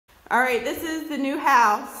All right, this is the new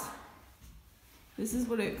house. This is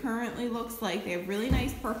what it currently looks like. They have really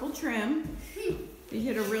nice purple trim. They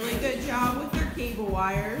did a really good job with their cable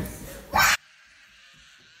wires.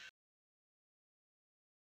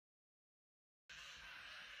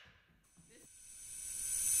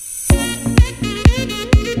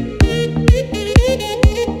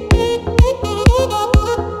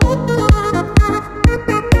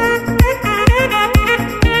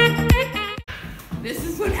 This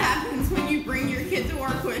is what happens when you bring your kid to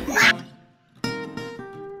work with you.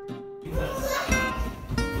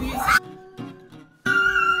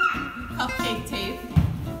 Cupcake tape.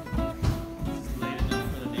 This is late enough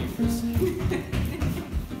for the neighbors.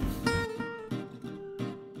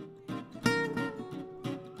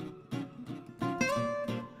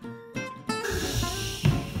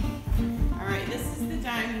 Alright, this is the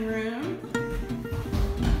dining room.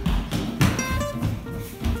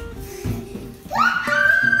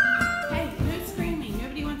 Hey, no screaming.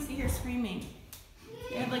 Nobody wants to hear screaming.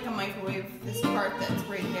 They have like a microwave. This part that's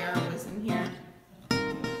right there was in here.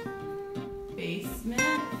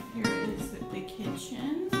 Basement. Here is the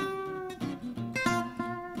kitchen.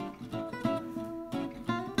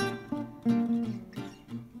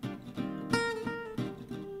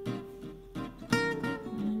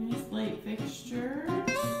 Nice light fixtures.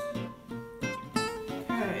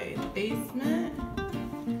 Okay, basement.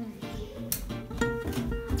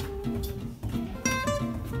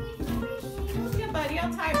 Yeah, buddy,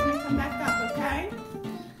 I'll tie it when I come back up, okay?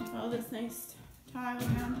 All this nice tile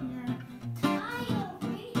down here.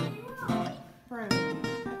 Bro,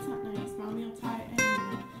 that's not nice. Mommy will tie it in a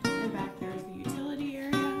minute. And back there's the utility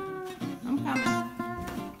area. I'm coming.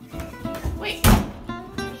 Wait.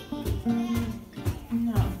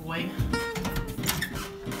 Oh boy.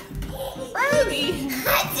 Brody!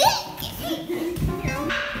 Come here.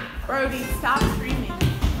 Brody, stop screaming.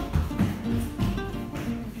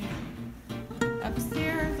 Okay.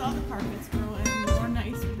 Upstairs, all the carpets go in. More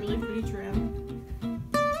nice, really pretty trim.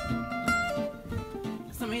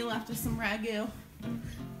 Somebody left us some ragu.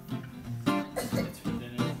 It's for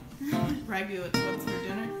dinner. Ragu, it's what's for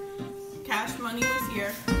dinner. Cash money was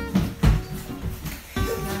here.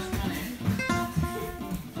 Cash money.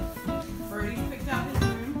 Brody's picked out his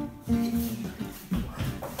room.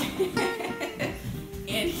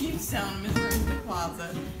 And he keeps telling him his room's the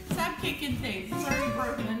closet. Stop kicking things. It's already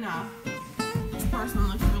broken enough. This person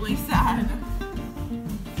looks really sad.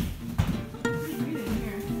 Read it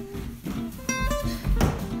here.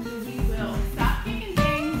 We will stop kicking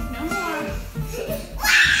things. No more.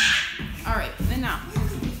 All right, enough.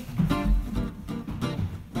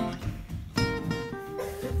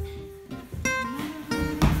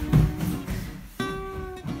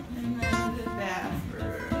 And then the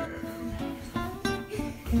bathroom.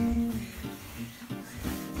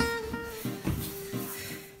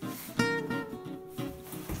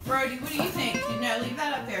 Brody, what do you think? No, leave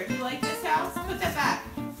that up there. Do you like this house? Put that back.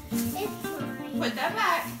 It's fine. Put that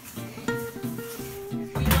back.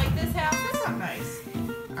 Do you like this house? That's not nice.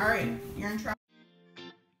 All right, you're in trouble.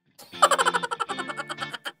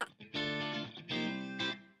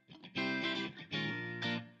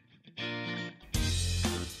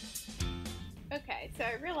 Okay, so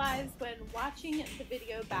I realized when watching the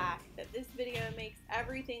video back that this video makes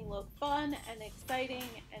everything look fun and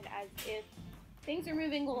exciting and as if things are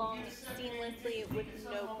moving along seamlessly with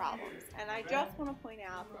no problems. And I just want to point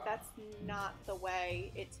out that that's not the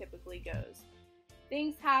way it typically goes.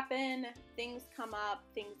 Things happen, things come up,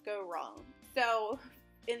 things go wrong. So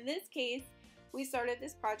in this case, we started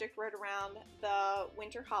this project right around the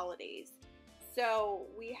winter holidays. So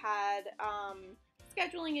we had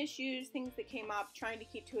scheduling issues, things that came up. Trying to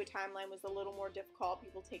keep to a timeline was a little more difficult.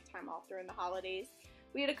 People take time off during the holidays.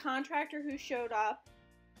 We had a contractor who showed up,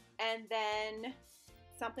 and then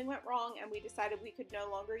something went wrong and we decided we could no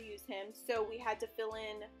longer use him. So we had to fill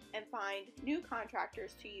in and find new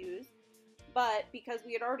contractors to use. But because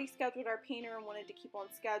we had already scheduled our painter and wanted to keep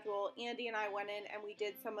on schedule, Andy and I went in and we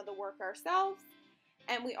did some of the work ourselves.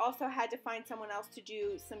 And we also had to find someone else to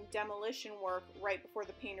do some demolition work right before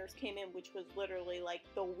the painters came in, which was literally like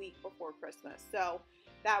the week before Christmas. So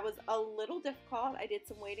that was a little difficult. I did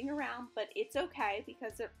some waiting around, but it's okay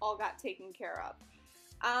because it all got taken care of.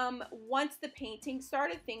 Once the painting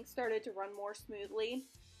started, things started to run more smoothly.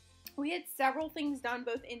 We had several things done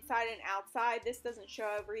both inside and outside. This doesn't show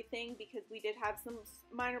everything because we did have some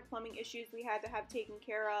minor plumbing issues we had to have taken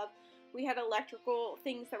care of. We had electrical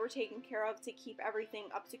things that were taken care of to keep everything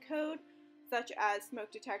up to code, such as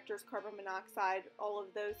smoke detectors, carbon monoxide, all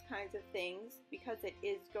of those kinds of things, because it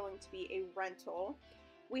is going to be a rental.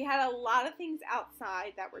 we had a lot of things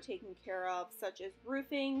outside that were taken care of, such as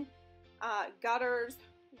roofing, gutters,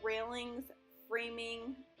 railings,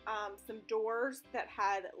 framing, some doors that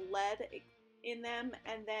had lead in them,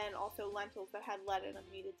 and then also lentils that had lead in them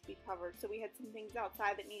needed to be covered. So we had some things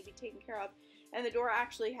outside that needed to be taken care of, and the door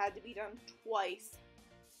actually had to be done twice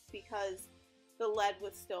because the lead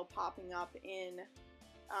was still popping up in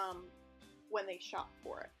when they shop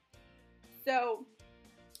for it. So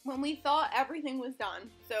when we thought everything was done,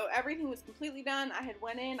 so everything was completely done, I had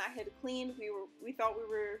went in, I had cleaned, we thought we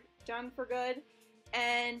were done for good,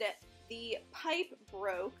 and the pipe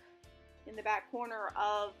broke in the back corner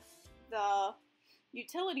of the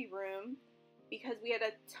utility room because we had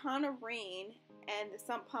a ton of rain and the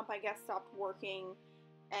sump pump, I guess, stopped working,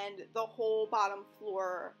 and the whole bottom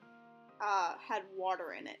floor had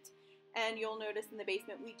water in it. And you'll notice in the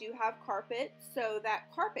basement we do have carpet, so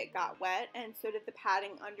that carpet got wet, and so did the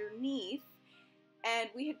padding underneath. And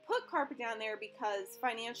we had put carpet down there because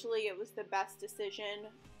financially it was the best decision,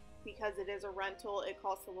 because it is a rental. It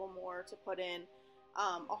costs a little more to put in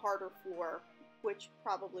a harder floor, which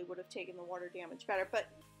probably would have taken the water damage better, but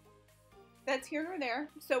that's here nor there.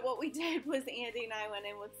 So what we did was Andy and I went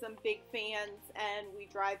in with some big fans and we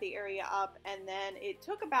dried the area up, and then it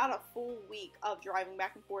took about a full week of driving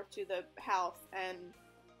back and forth to the house and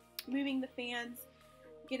moving the fans,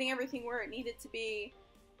 getting everything where it needed to be,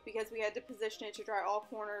 because we had to position it to dry all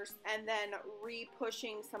corners, and then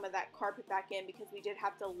re-pushing some of that carpet back in because we did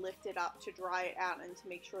have to lift it up to dry it out and to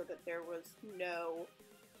make sure that there was no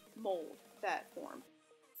mold that formed.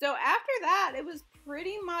 So after that, it was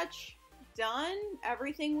pretty much done.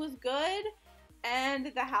 Everything was good,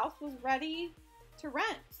 and the house was ready to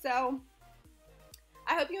rent. So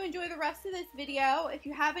I hope you enjoy the rest of this video. If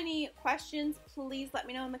you have any questions, please let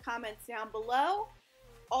me know in the comments down below.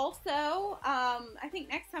 Also, I think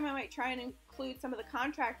next time I might try and include some of the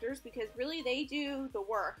contractors, because really they do the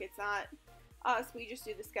work. It's not us. We just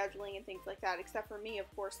do the scheduling and things like that, except for me, of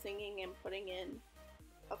course, singing and putting in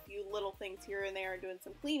a few little things here and there and doing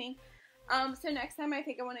some cleaning. So next time I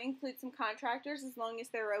think I want to include some contractors, as long as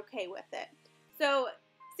they're okay with it. So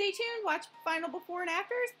stay tuned, watch final before and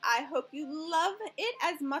afters. I hope you love it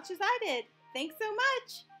as much as I did. Thanks so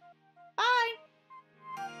much. Bye.